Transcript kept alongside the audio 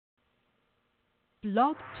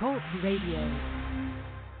Blog Talk Radio.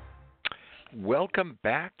 Welcome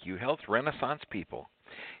back, you health renaissance people.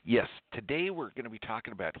 Yes, today we're going to be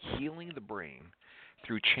talking about healing the brain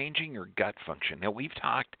through changing your gut function. Now, we've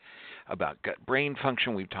talked about gut-brain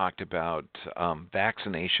function. We've talked about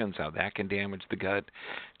vaccinations, how that can damage the gut.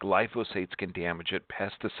 Glyphosates can damage it.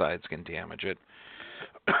 Pesticides can damage it.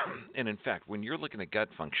 And in fact, when you're looking at gut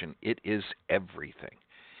function, it is everything.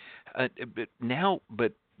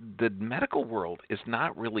 But the medical world is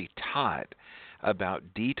not really taught about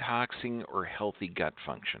detoxing or healthy gut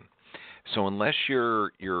function. So unless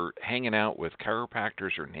you're hanging out with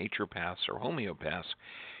chiropractors or naturopaths or homeopaths,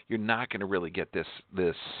 you're not going to really get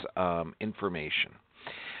this information.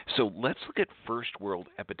 So let's look at first world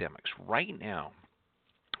epidemics. Right now,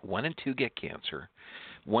 1 in 2 get cancer,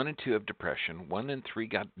 1 in 2 have depression, 1 in 3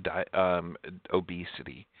 got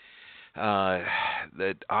obesity.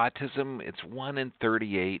 That autism, it's 1 in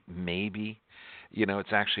 38, maybe. It's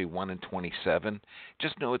actually 1 in 27.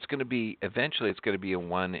 Just know it's going to be, eventually it's going to be a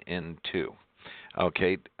 1 in 2,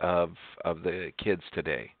 okay, of the kids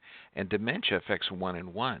today. And dementia affects 1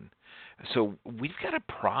 in 1. So we've got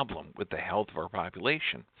a problem with the health of our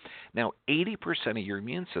population. Now, 80% of your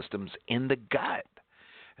immune system's in the gut.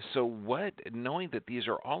 So knowing that these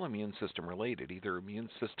are all immune system related, either immune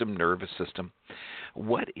system, nervous system,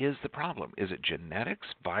 what is the problem? Is it genetics,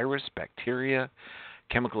 virus, bacteria,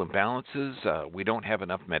 chemical imbalances? We don't have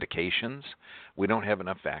enough medications. We don't have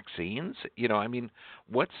enough vaccines.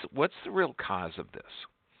 What's the real cause of this?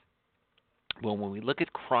 Well, when we look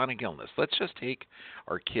at chronic illness, let's just take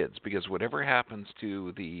our kids, because whatever happens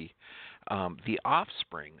to the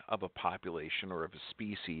offspring of a population or of a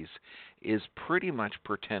species is pretty much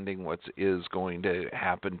pretending what is going to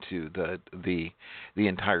happen to the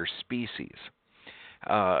entire species.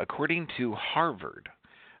 According to Harvard,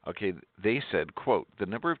 okay, they said, quote, "The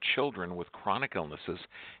number of children with chronic illnesses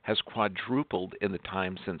has quadrupled in the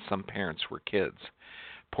time since some parents were kids,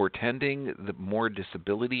 portending the more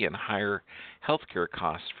disability and higher healthcare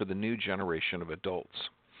costs for the new generation of adults."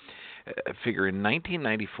 Figure in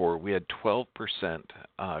 1994 we had 12%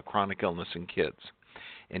 chronic illness in kids.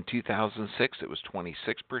 In 2006 it was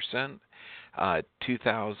 26%.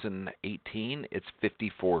 2018 it's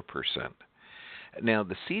 54%. Now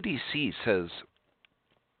the CDC says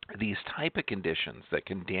these type of conditions that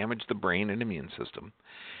can damage the brain and immune system,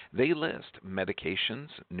 they list medications,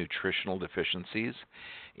 nutritional deficiencies,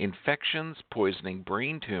 infections, poisoning,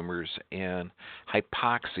 brain tumors, and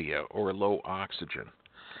hypoxia or low oxygen.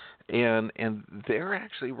 And they're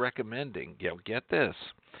actually recommending, get this,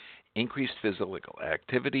 increased physical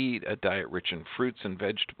activity, a diet rich in fruits and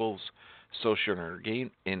vegetables, social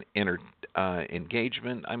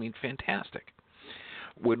engagement. I mean, fantastic.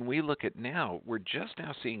 When we look at now, we're just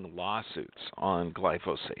now seeing lawsuits on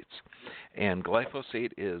glyphosates. And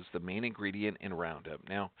glyphosate is the main ingredient in Roundup.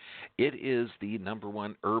 Now, it is the number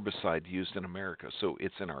 1 herbicide used in America. So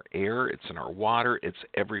it's in our air, it's in our water, it's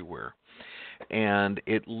everywhere. And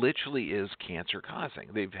it literally is cancer causing.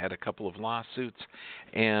 They've had a couple of lawsuits,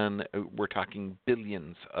 and we're talking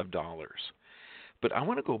billions of dollars. But I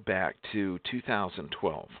want to go back to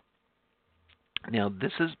 2012. Now,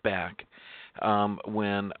 this is back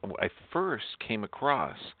when I first came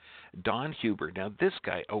across Don Huber. Now, this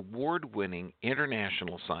guy, award-winning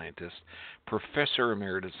international scientist, professor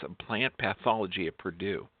emeritus of plant pathology at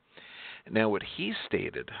Purdue. Now, what he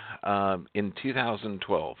stated in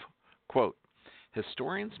 2012, quote,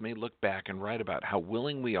 "Historians may look back and write about how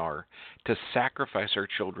willing we are to sacrifice our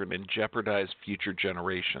children and jeopardize future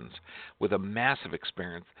generations with a massive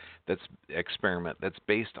experiment that's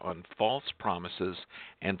based on false promises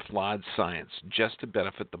and flawed science just to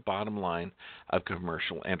benefit the bottom line of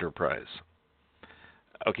commercial enterprise."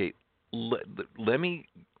 Okay, let me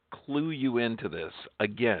clue you into this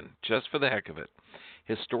again, just for the heck of it.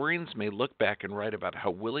 Historians may look back and write about how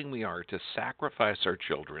willing we are to sacrifice our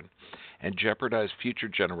children and jeopardize future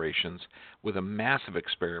generations with a massive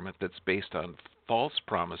experiment that's based on false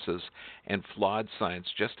promises and flawed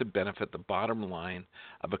science just to benefit the bottom line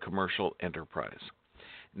of a commercial enterprise.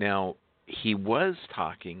 Now, he was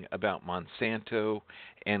talking about Monsanto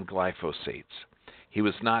and glyphosates. He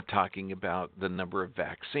was not talking about the number of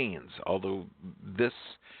vaccines, although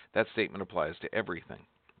that statement applies to everything.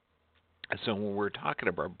 So when we're talking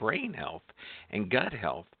about brain health and gut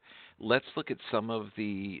health, let's look at some of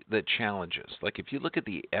the challenges. Like if you look at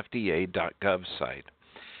the FDA.gov site,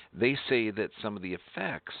 they say that some of the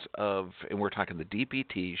effects of, and we're talking the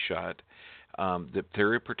DPT shot,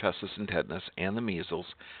 diphtheria, pertussis, and tetanus, and the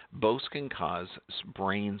measles, both can cause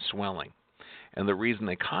brain swelling. And the reason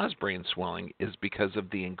they cause brain swelling is because of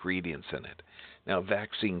the ingredients in it. Now,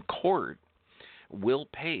 vaccine court will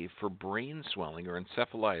pay for brain swelling or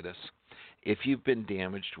encephalitis if you've been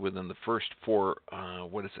damaged within the first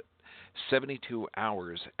 72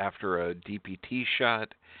 hours after a DPT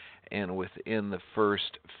shot, and within the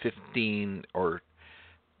first 15, or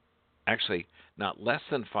actually not less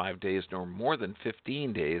than 5 days nor more than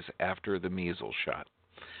 15 days after the measles shot.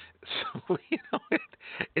 So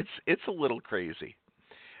it's a little crazy.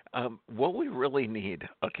 What we really need,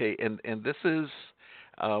 okay, and this is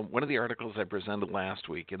one of the articles I presented last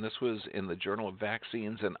week, and this was in the Journal of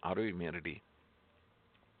Vaccines and Autoimmunity.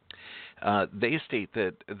 They state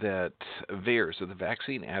that VAERS, or the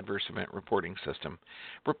Vaccine Adverse Event Reporting System,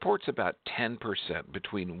 reports about 10%,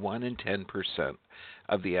 between 1 and 10%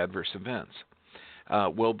 of the adverse events.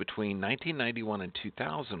 Well, between 1991 and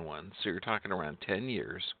 2001, so you're talking around 10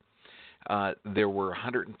 years, there were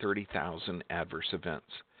 130,000 adverse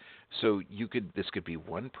events. So this could be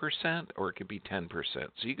 1% or it could be 10%. So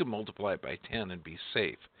you could multiply it by 10 and be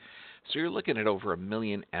safe. So you're looking at over 1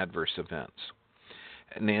 million adverse events.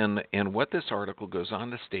 And what this article goes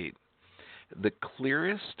on to state, the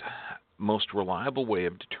clearest, most reliable way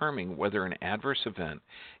of determining whether an adverse event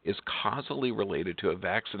is causally related to a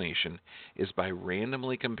vaccination is by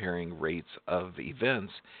randomly comparing rates of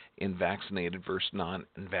events in vaccinated versus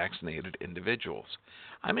non-vaccinated individuals.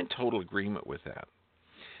 I'm in total agreement with that.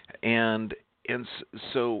 And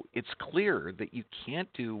so it's clear that you can't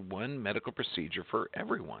do one medical procedure for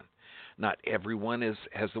everyone. Not everyone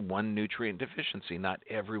has the one nutrient deficiency. Not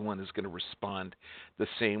everyone is going to respond the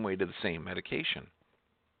same way to the same medication.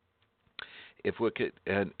 If we could,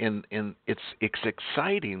 and it's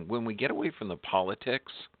exciting when we get away from the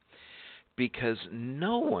politics, because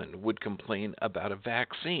no one would complain about a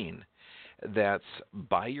vaccine that's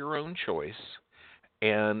by your own choice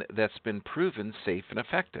and that's been proven safe and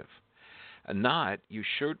effective. Not, you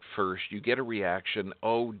shoot first, you get a reaction,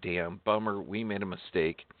 oh damn, bummer, we made a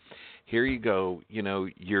mistake. Here you go,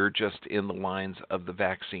 you're just in the lines of the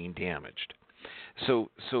vaccine damaged. So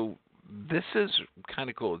this is kind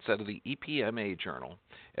of cool. It's out of the EPMA journal,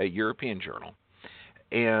 a European journal.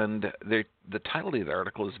 And the title of the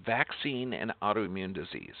article is Vaccine and Autoimmune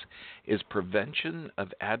Disease. Is Prevention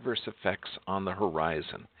of Adverse Effects on the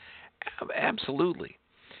Horizon? Absolutely.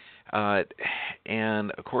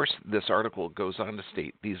 And, of course, this article goes on to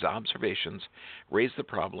state these observations raise the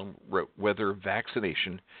problem whether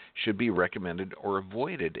vaccination should be recommended or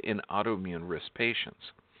avoided in autoimmune risk patients.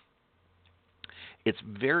 It's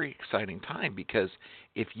a very exciting time because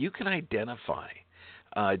if you can identify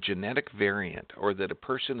a genetic variant or that a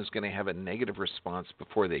person is going to have a negative response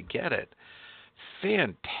before they get it,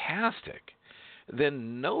 fantastic.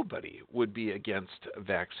 Then nobody would be against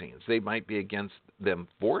vaccines. They might be against them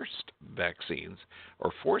forced vaccines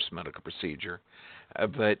or forced medical procedure,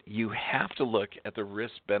 but you have to look at the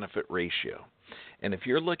risk-benefit ratio. And if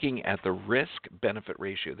you're looking at the risk-benefit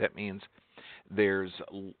ratio, that means there's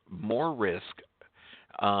more risk,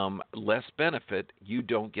 less benefit, you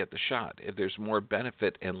don't get the shot. If there's more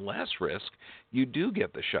benefit and less risk, you do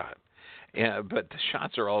get the shot. But the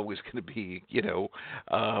shots are always going to be,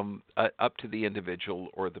 up to the individual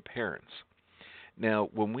or the parents. Now,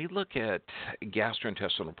 when we look at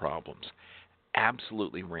gastrointestinal problems,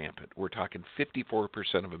 absolutely rampant. We're talking 54%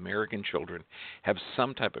 of American children have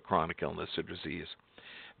some type of chronic illness or disease.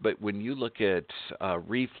 But when you look at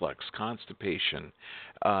reflux, constipation,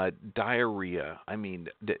 diarrhea,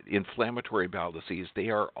 inflammatory bowel disease, they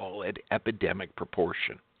are all at epidemic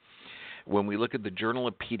proportion. When we look at the Journal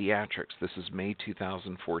of Pediatrics, this is May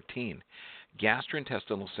 2014,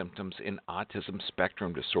 gastrointestinal symptoms in autism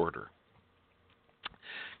spectrum disorder.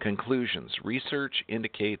 Conclusions. Results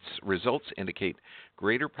indicate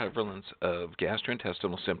greater prevalence of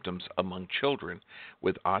gastrointestinal symptoms among children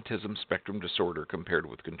with autism spectrum disorder compared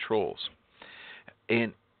with controls.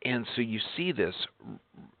 And so you see this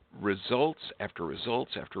results after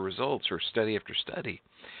results after results, or study after study,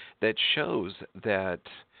 that shows that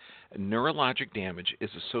neurologic damage is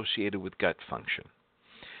associated with gut function.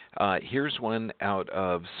 Here's one out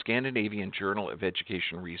of Scandinavian Journal of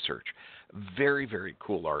Education Research. Very, very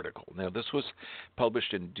cool article. Now, this was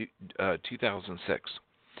published in 2006.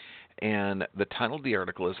 And the title of the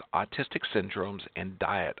article is Autistic Syndromes and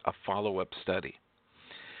Diet, a Follow-Up Study.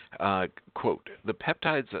 Quote, the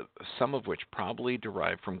peptides, some of which probably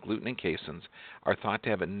derive from gluten and caseins, are thought to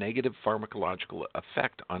have a negative pharmacological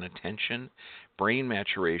effect on attention, brain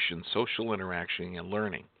maturation, social interaction, and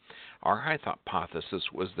learning. Our hypothesis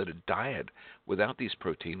was that a diet without these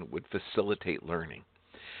proteins would facilitate learning.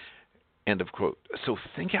 End of quote. So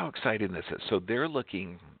think how exciting this is. So they're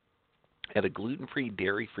looking at a gluten-free,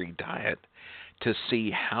 dairy-free diet to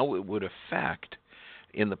see how it would affect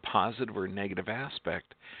in the positive or negative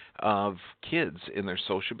aspect of kids in their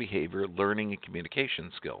social behavior, learning, and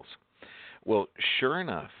communication skills. Well, sure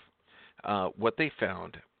enough, what they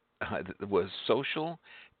found was social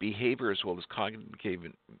behavior as well as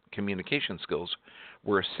cognitive communication skills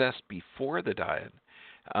were assessed before the diet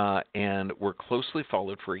and were closely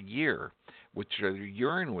followed for a year, which their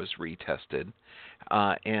urine was retested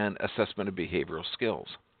and assessment of behavioral skills.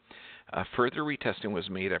 Further retesting was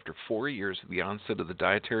made after 4 years of the onset of the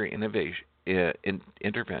dietary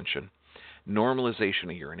intervention. Normalization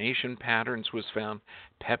of urination patterns was found.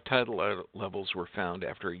 Peptide levels were found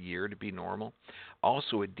after a year to be normal.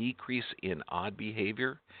 Also, a decrease in odd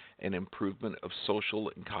behavior and improvement of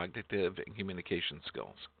social and cognitive and communication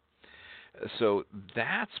skills. So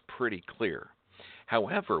that's pretty clear.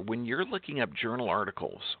 However, when you're looking up journal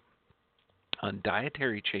articles on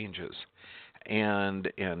dietary changes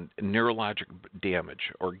and neurologic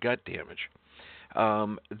damage or gut damage,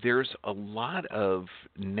 there's a lot of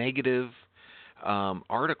negative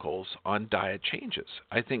articles on diet changes.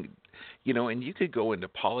 I think, and you could go into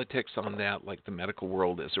politics on that, like the medical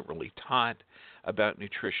world isn't really taught about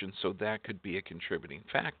nutrition, so that could be a contributing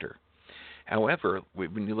factor. However,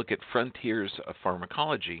 when you look at frontiers of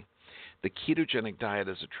pharmacology, the ketogenic diet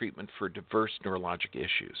is a treatment for diverse neurologic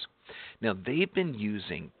issues. Now, they've been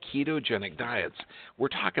using ketogenic diets, we're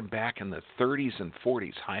talking back in the 30s and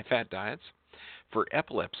 40s, high-fat diets, for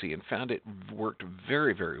epilepsy, and found it worked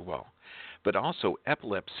very, very well. But also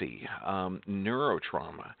epilepsy,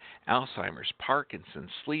 neurotrauma, Alzheimer's, Parkinson's,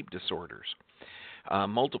 sleep disorders,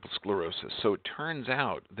 multiple sclerosis. So it turns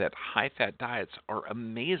out that high-fat diets are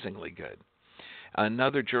amazingly good.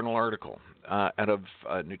 Another journal article out of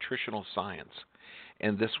Nutritional Science,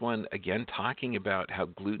 and this one, again, talking about how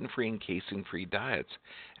gluten-free and casein-free diets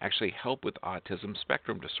actually help with autism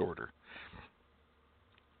spectrum disorder.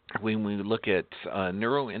 When we look at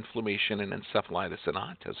neuroinflammation and encephalitis in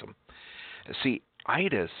autism, see,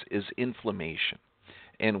 itis is inflammation,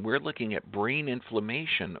 and we're looking at brain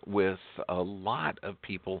inflammation with a lot of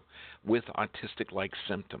people with autistic-like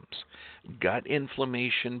symptoms. Gut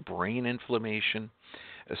inflammation, brain inflammation.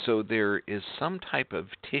 So there is some type of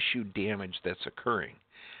tissue damage that's occurring.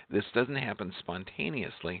 This doesn't happen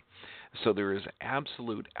spontaneously, so there is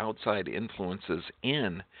absolute outside influences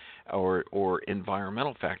in or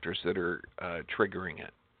environmental factors that are triggering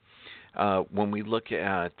it. When we look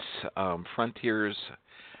at frontiers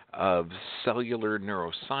of cellular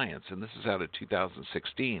neuroscience, and this is out of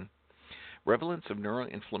 2016, Prevalence of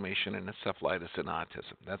Neuroinflammation and Encephalitis in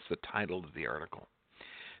Autism. That's the title of the article.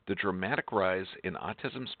 The dramatic rise in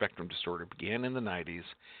autism spectrum disorder began in the 90s,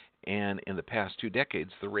 and in the past 2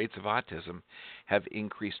 decades, the rates of autism have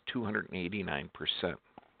increased 289%.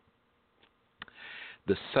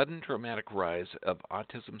 The sudden dramatic rise of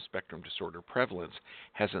autism spectrum disorder prevalence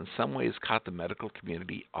has in some ways caught the medical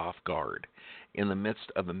community off guard. In the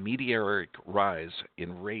midst of a meteoric rise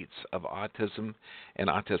in rates of autism and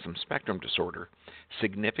autism spectrum disorder,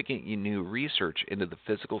 significant new research into the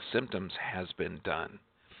physical symptoms has been done.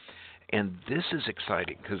 And this is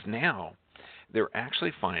exciting because now they're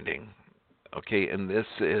actually finding, and this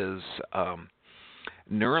is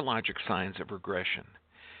neurologic signs of regression.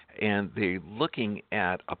 And they're looking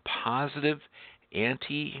at a positive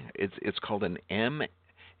it's called an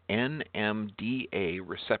NMDA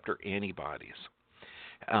receptor antibodies.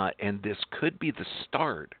 And this could be the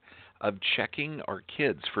start of checking our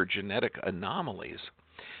kids for genetic anomalies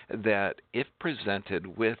that, if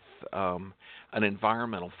presented with an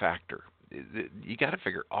environmental factor, you got to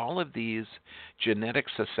figure all of these genetic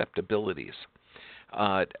susceptibilities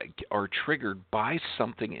are triggered by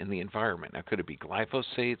something in the environment. Now, could it be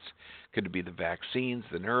glyphosates? Could it be the vaccines,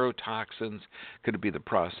 the neurotoxins? Could it be the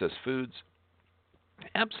processed foods?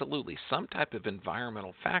 Absolutely. Some type of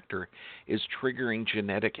environmental factor is triggering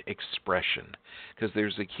genetic expression, because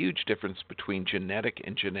there's a huge difference between genetic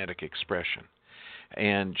and genetic expression.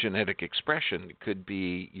 And genetic expression could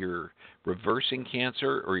be you're reversing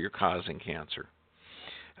cancer or you're causing cancer.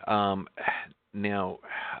 Now,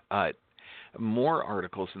 more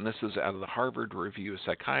articles, and this is out of the Harvard Review of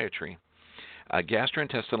Psychiatry,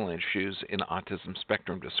 gastrointestinal issues in autism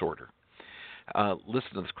spectrum disorder.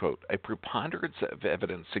 Listen to this quote. A preponderance of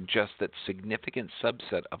evidence suggests that significant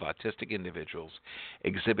subset of autistic individuals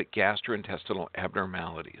exhibit gastrointestinal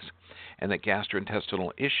abnormalities, and that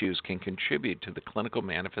gastrointestinal issues can contribute to the clinical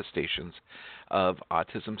manifestations of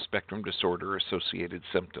autism spectrum disorder associated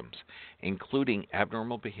symptoms, including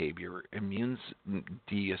abnormal behavior, immune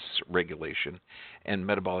dysregulation, and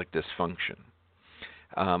metabolic dysfunction.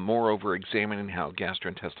 Moreover, examining how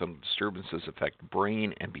gastrointestinal disturbances affect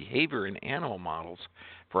brain and behavior in animal models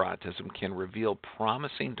for autism can reveal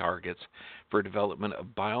promising targets for development of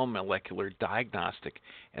biomolecular diagnostic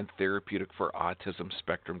and therapeutic for autism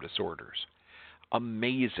spectrum disorders.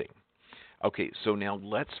 Amazing. Okay, so now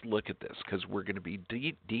let's look at this because we're going to be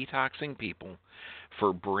detoxing people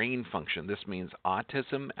for brain function. This means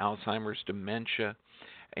autism, Alzheimer's, dementia,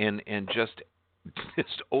 and just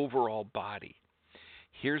overall body.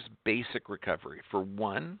 Here's basic recovery. For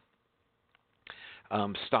one,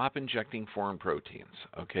 stop injecting foreign proteins.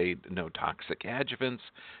 Okay, no toxic adjuvants,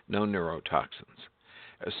 no neurotoxins.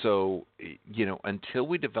 So, until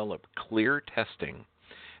we develop clear testing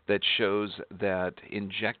that shows that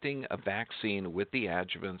injecting a vaccine with the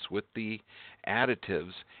adjuvants, with the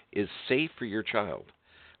additives, is safe for your child.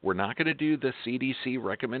 We're not going to do the CDC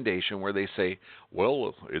recommendation where they say,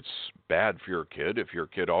 well, it's bad for your kid if your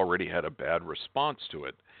kid already had a bad response to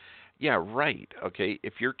it. Yeah, right. Okay,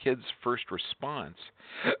 if your kid's first response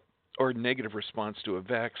or negative response to a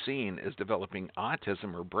vaccine is developing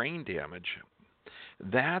autism or brain damage,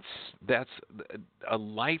 that's a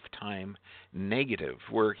lifetime negative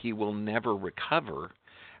where he will never recover.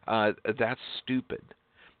 That's stupid.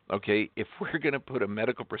 Okay, if we're going to put a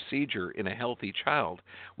medical procedure in a healthy child,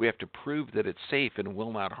 we have to prove that it's safe and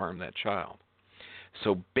will not harm that child.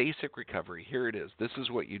 So basic recovery, here it is. This is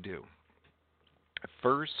what you do.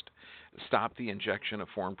 First, stop the injection of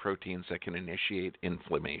foreign proteins that can initiate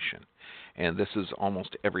inflammation. And this is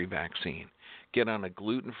almost every vaccine. Get on a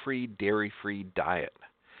gluten-free, dairy-free diet.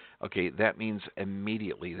 Okay, that means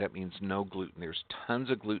immediately. That means no gluten. There's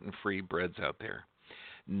tons of gluten-free breads out there.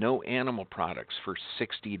 No animal products for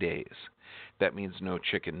 60 days. That means no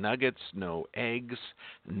chicken nuggets, no eggs,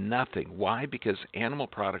 nothing. Why? Because animal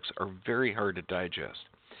products are very hard to digest.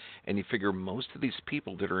 And you figure most of these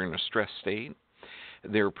people that are in a stress state,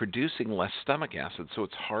 they're producing less stomach acid, so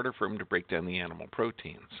it's harder for them to break down the animal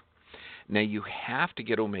proteins. Now, you have to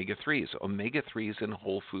get omega-3s. Omega-3s in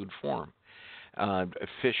whole food form.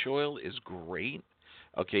 Fish oil is great,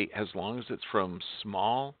 okay, as long as it's from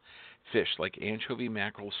small fish like anchovy,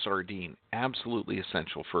 mackerel, sardine. Absolutely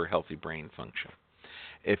essential for healthy brain function.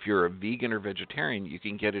 If you're a vegan or vegetarian, you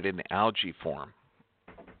can get it in algae form.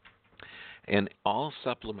 And all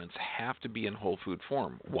supplements have to be in whole food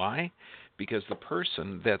form. Why? Because the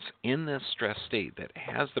person that's in this stress state, that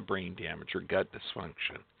has the brain damage or gut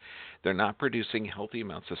dysfunction, they're not producing healthy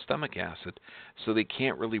amounts of stomach acid, so they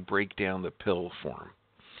can't really break down the pill form.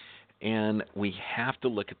 And we have to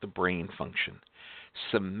look at the brain function.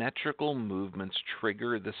 Symmetrical movements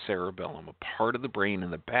trigger the cerebellum, a part of the brain in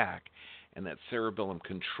the back, and that cerebellum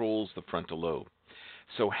controls the frontal lobe.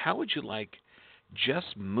 So how would you like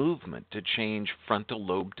just movement to change frontal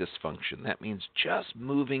lobe dysfunction? That means just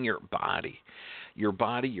moving your body, your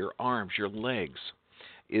arms, your legs,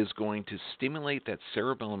 is going to stimulate that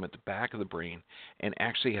cerebellum at the back of the brain and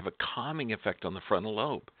actually have a calming effect on the frontal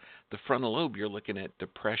lobe. The frontal lobe, you're looking at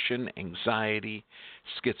depression, anxiety,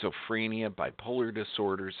 schizophrenia, bipolar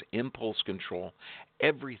disorders, impulse control.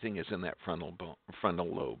 Everything is in that frontal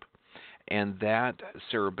lobe. And that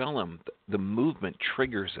cerebellum, the movement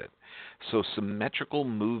triggers it. So symmetrical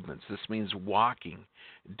movements, this means walking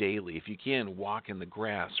daily. If you can, walk in the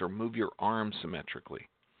grass or move your arms symmetrically.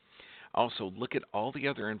 Also, look at all the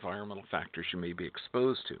other environmental factors you may be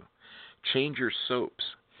exposed to. Change your soaps.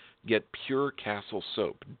 Get pure Castle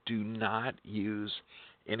soap. Do not use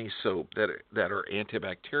any soap that are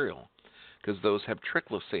antibacterial, because those have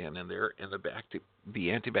triclosan in there, and the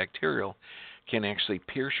antibacterial can actually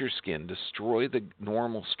pierce your skin, destroy the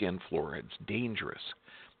normal skin flora. It's dangerous.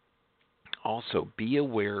 Also, be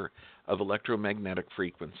aware of electromagnetic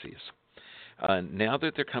frequencies. Now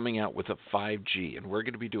that they're coming out with a 5G, and we're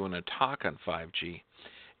going to be doing a talk on 5G,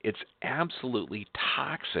 it's absolutely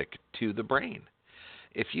toxic to the brain.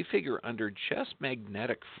 If you figure under just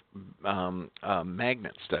magnet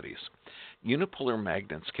studies, unipolar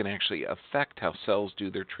magnets can actually affect how cells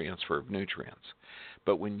do their transfer of nutrients.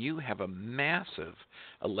 But when you have a massive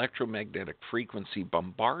electromagnetic frequency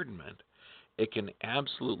bombardment, it can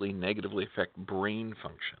absolutely negatively affect brain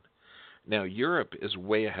function. Now, Europe is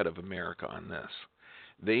way ahead of America on this.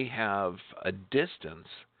 They have a distance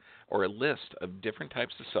or a list of different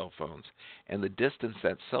types of cell phones, and the distance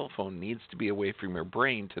that cell phone needs to be away from your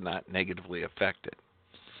brain to not negatively affect it.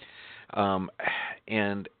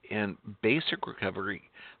 And basic recovery,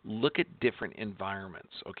 look at different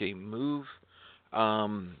environments. Okay, move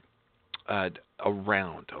around.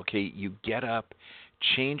 Okay, you get up,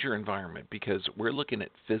 change your environment, because we're looking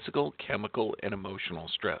at physical, chemical, and emotional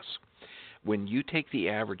stress. When you take the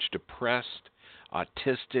average depressed,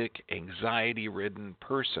 autistic, anxiety-ridden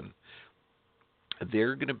person,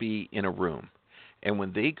 they're going to be in a room. And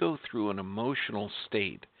when they go through an emotional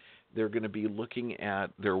state, they're going to be looking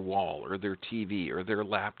at their wall or their TV or their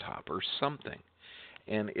laptop or something.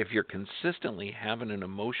 And if you're consistently having an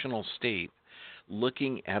emotional state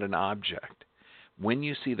looking at an object, when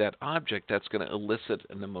you see that object, that's going to elicit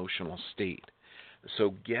an emotional state.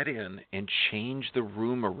 So get in and change the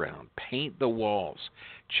room around, paint the walls,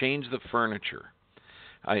 change the furniture.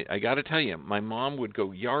 I got to tell you, my mom would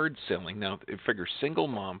go yard selling. Now, figure single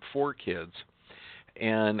mom, 4 kids,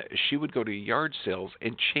 and she would go to yard sales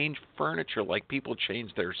and change furniture like people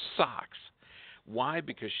change their socks. Why?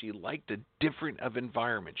 Because she liked a different of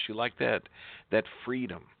environment. She liked that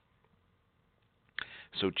freedom.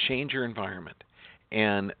 So change your environment.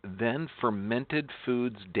 And then fermented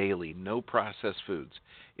foods daily, no processed foods.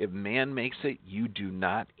 If man makes it, you do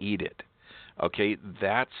not eat it. Okay,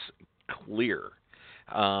 that's clear.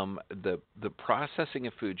 The processing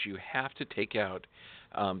of foods, you have to take out.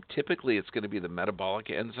 Typically, it's going to be the metabolic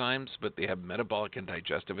enzymes, but they have metabolic and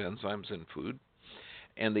digestive enzymes in food.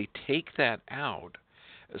 And they take that out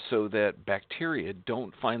so that bacteria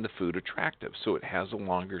don't find the food attractive, so it has a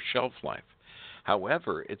longer shelf life.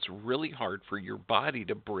 However, it's really hard for your body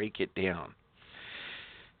to break it down.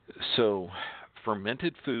 So,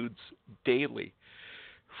 fermented foods daily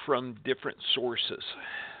from different sources.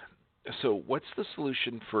 So, what's the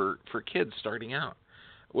solution for kids starting out?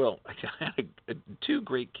 Well, I had 2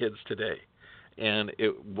 great kids today. And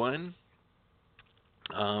one,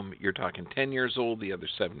 you're talking 10 years old, the other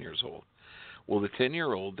 7 years old. Well, the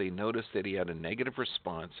 10-year-old, they noticed that he had a negative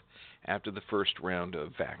response after the first round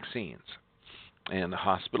of vaccines and the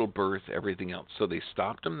hospital birth, everything else. So they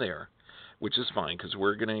stopped him there, which is fine because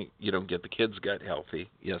we're going to, get the kid's gut healthy.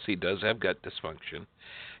 Yes, he does have gut dysfunction.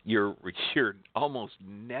 You're almost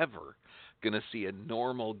never going to see a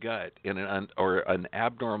normal gut or an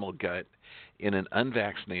abnormal gut in an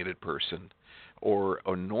unvaccinated person or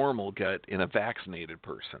a normal gut in a vaccinated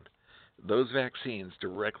person. Those vaccines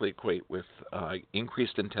directly equate with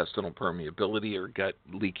increased intestinal permeability or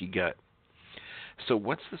leaky gut. So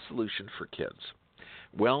what's the solution for kids?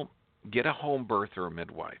 Well, get a home birth or a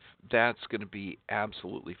midwife. That's going to be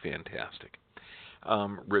absolutely fantastic.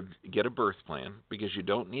 Get a birth plan because you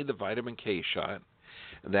don't need the vitamin K shot.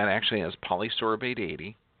 That actually has polysorbate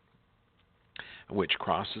 80, which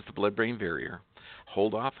crosses the blood-brain barrier.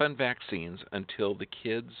 Hold off on vaccines until the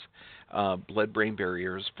kid's blood-brain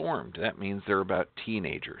barrier is formed. That means they're about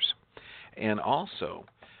teenagers. And also,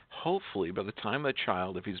 hopefully, by the time a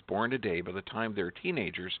child, if he's born today, by the time they're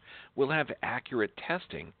teenagers, we'll have accurate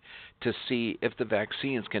testing to see if the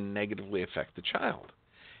vaccines can negatively affect the child.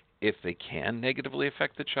 If they can negatively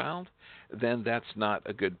affect the child, then that's not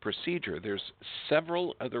a good procedure. There's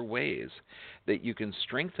several other ways that you can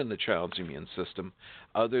strengthen the child's immune system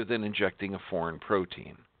other than injecting a foreign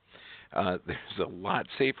protein. There's a lot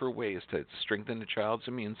safer ways to strengthen the child's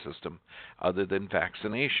immune system other than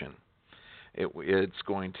vaccination. It's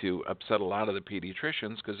going to upset a lot of the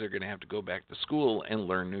pediatricians because they're going to have to go back to school and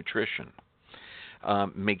learn nutrition.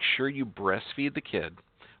 Make sure you breastfeed the kid.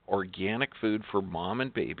 Organic food for mom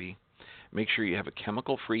and baby. Make sure you have a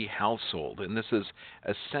chemical-free household, and this is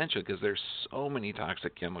essential because there's so many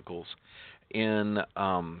toxic chemicals in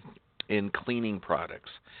cleaning products,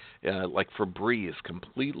 like Febreze,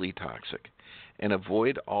 completely toxic. And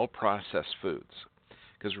avoid all processed foods,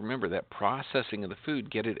 because remember that processing of the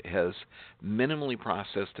food, get it as minimally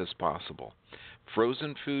processed as possible.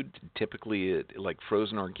 Frozen food, typically like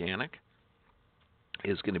frozen organic,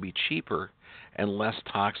 is going to be cheaper and less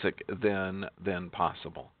toxic than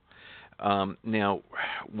possible. Now,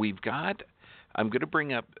 I'm going to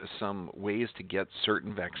bring up some ways to get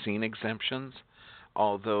certain vaccine exemptions,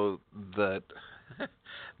 although the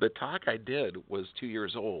talk I did was 2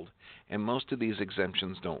 years old, and most of these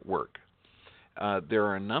exemptions don't work. There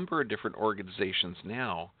are a number of different organizations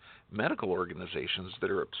now, medical organizations, that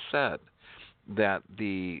are upset that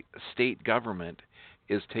the state government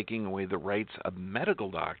is taking away the rights of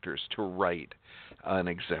medical doctors to write an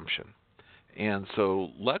exemption. And so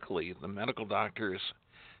luckily the medical doctors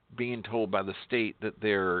being told by the state that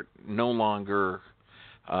they're no longer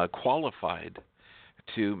qualified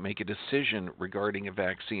to make a decision regarding a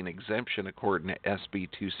vaccine exemption according to SB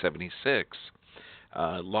 276,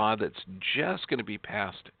 law that's just going to be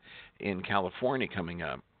passed in California coming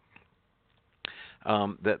up,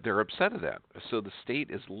 that they're upset at that. So the state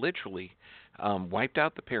is literally wiped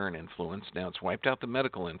out the parent influence. Now it's wiped out the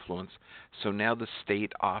medical influence. So now the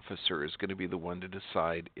state officer is going to be the one to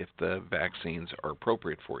decide if the vaccines are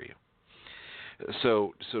appropriate for you.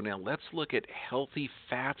 So now let's look at healthy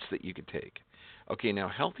fats that you could take. Okay, now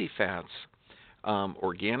healthy fats,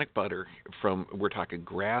 organic butter we're talking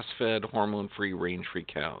grass-fed, hormone-free, range-free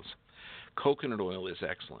cows. Coconut oil is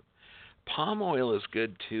excellent. Palm oil is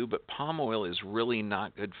good too, but palm oil is really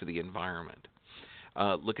not good for the environment.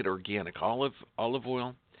 Look at organic olive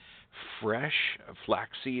oil, fresh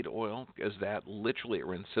flaxseed oil, because that literally it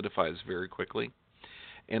acidifies very quickly.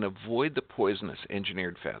 And avoid the poisonous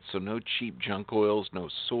engineered fats. So no cheap junk oils, no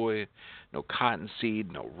soy, no cottonseed,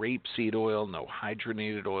 no rapeseed oil, no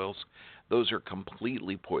hydrogenated oils. Those are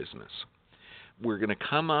completely poisonous. We're going to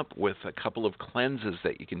come up with a couple of cleanses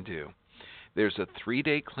that you can do. There's a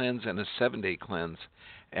 3-day cleanse and a 7-day cleanse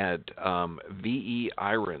at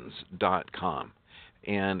veirons.com.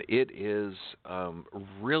 And it is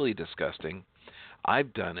really disgusting.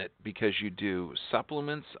 I've done it because you do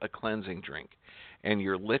supplements, a cleansing drink, and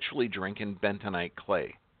you're literally drinking bentonite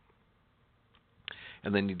clay.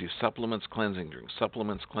 And then you do supplements, cleansing drink,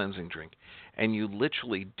 supplements, cleansing drink. And you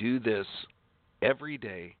literally do this every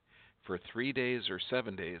day for 3 days or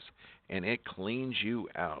 7 days, and it cleans you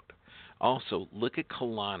out. Also, look at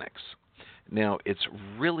colonics. Now, it's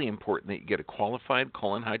really important that you get a qualified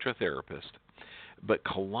colon hydrotherapist. But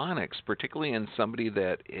colonics, particularly in somebody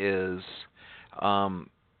that is,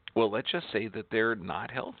 let's just say that they're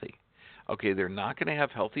not healthy. Okay, they're not going to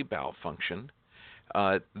have healthy bowel function.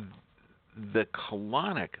 The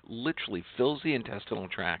colonic literally fills the intestinal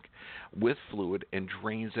tract with fluid and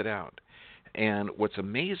drains it out. And what's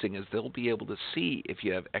amazing is they'll be able to see if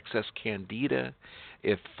you have excess candida,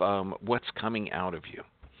 if what's coming out of you.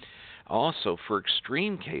 Also, for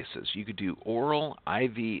extreme cases, you could do oral,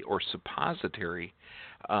 IV, or suppository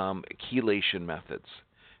chelation methods.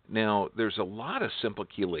 Now, there's a lot of simple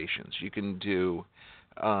chelations. You can do,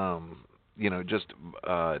 just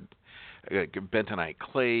bentonite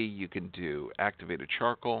clay. You can do activated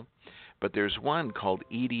charcoal. But there's one called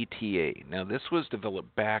EDTA. Now, this was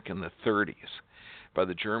developed back in the 30s by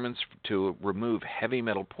the Germans to remove heavy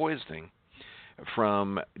metal poisoning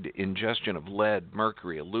from ingestion of lead,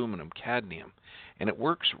 mercury, aluminum, cadmium, and it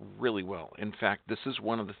works really well. In fact, this is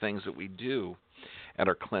one of the things that we do at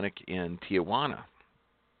our clinic in Tijuana.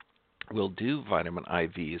 We'll do vitamin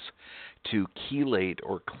IVs to chelate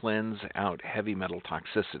or cleanse out heavy metal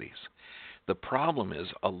toxicities. The problem is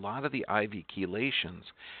a lot of the IV chelations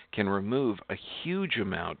can remove a huge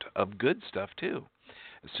amount of good stuff too.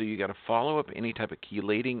 So you got to follow up any type of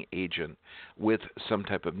chelating agent with some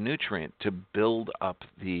type of nutrient to build up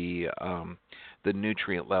the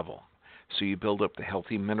nutrient level. So you build up the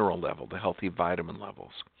healthy mineral level, the healthy vitamin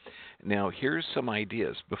levels. Now here's some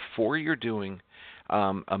ideas. Before you're doing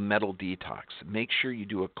a metal detox, make sure you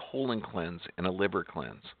do a colon cleanse and a liver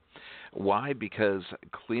cleanse. Why? Because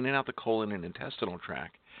cleaning out the colon and intestinal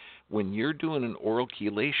tract, when you're doing an oral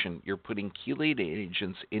chelation, you're putting chelating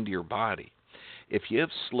agents into your body. If you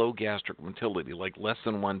have slow gastric motility, like less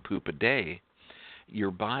than one poop a day,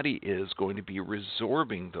 your body is going to be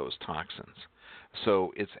resorbing those toxins.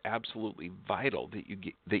 So it's absolutely vital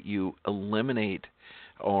that you eliminate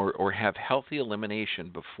or have healthy elimination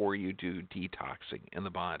before you do detoxing in the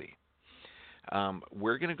body.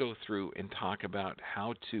 We're going to go through and talk about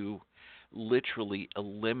how to literally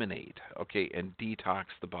eliminate, and detox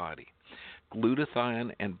the body.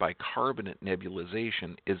 Glutathione and bicarbonate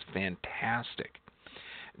nebulization is fantastic.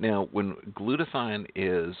 Now, when glutathione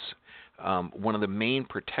is one of the main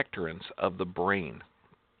protectorants of the brain,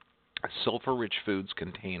 sulfur-rich foods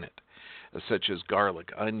contain it, such as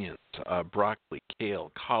garlic, onions, broccoli, kale,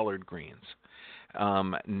 collard greens.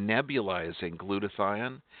 Nebulizing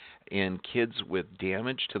glutathione in kids with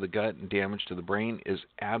damage to the gut and damage to the brain is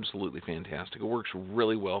absolutely fantastic. It works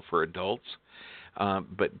really well for adults.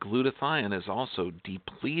 But glutathione is also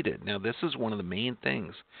depleted. Now, this is one of the main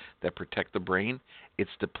things that protect the brain.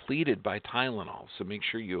 It's depleted by Tylenol, so make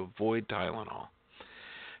sure you avoid Tylenol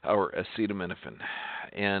or acetaminophen.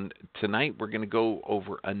 And tonight we're going to go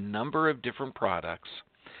over a number of different products,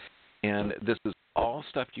 and this is all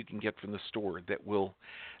stuff you can get from the store that will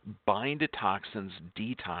bind to toxins,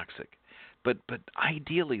 detox it. But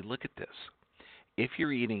ideally, look at this. If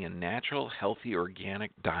you're eating a natural, healthy,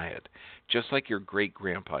 organic diet, just like your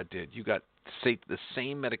great-grandpa did, you got the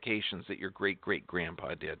same medications that your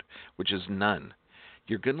great-great-grandpa did, which is none.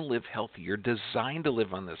 You're going to live healthy. You're designed to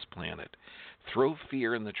live on this planet. Throw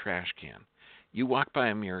fear in the trash can. You walk by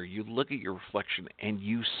a mirror, you look at your reflection, and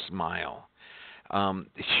you smile.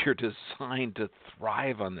 You're designed to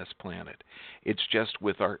thrive on this planet. It's just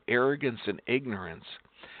with our arrogance and ignorance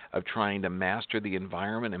of trying to master the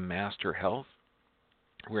environment and master health,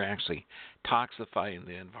 we're actually toxifying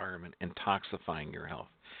the environment and toxifying your health.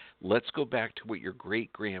 Let's go back to what your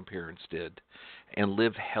great-grandparents did and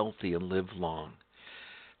live healthy and live long.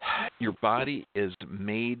 Your body is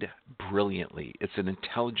made brilliantly. It's an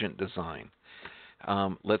intelligent design.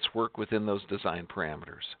 Let's work within those design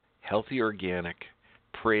parameters. Healthy, organic,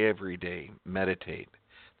 pray every day, meditate.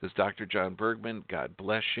 This is Dr. John Bergman. God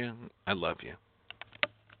bless you. I love you.